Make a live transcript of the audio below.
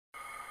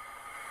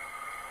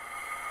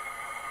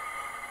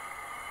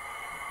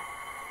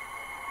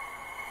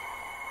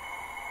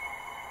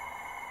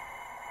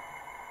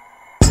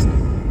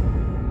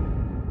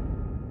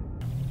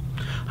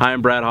Hi,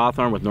 I'm Brad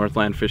Hawthorne with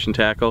Northland Fishing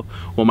Tackle.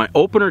 Well, my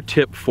opener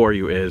tip for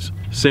you is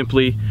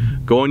simply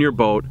go in your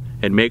boat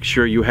and make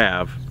sure you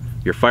have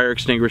your fire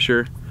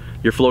extinguisher,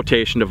 your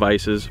flotation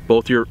devices,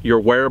 both your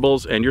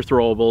wearables and your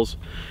throwables,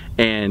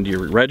 and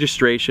your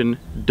registration.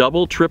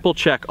 Double, triple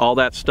check all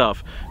that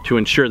stuff to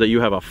ensure that you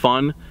have a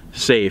fun,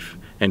 safe,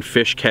 and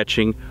fish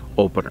catching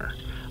opener.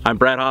 I'm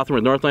Brad Hawthorne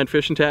with Northland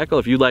Fishing Tackle.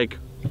 If you like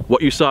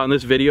what you saw in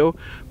this video,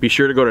 be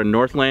sure to go to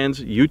Northland's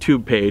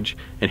YouTube page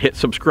and hit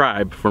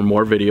subscribe for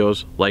more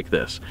videos like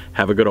this.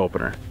 Have a good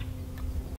opener.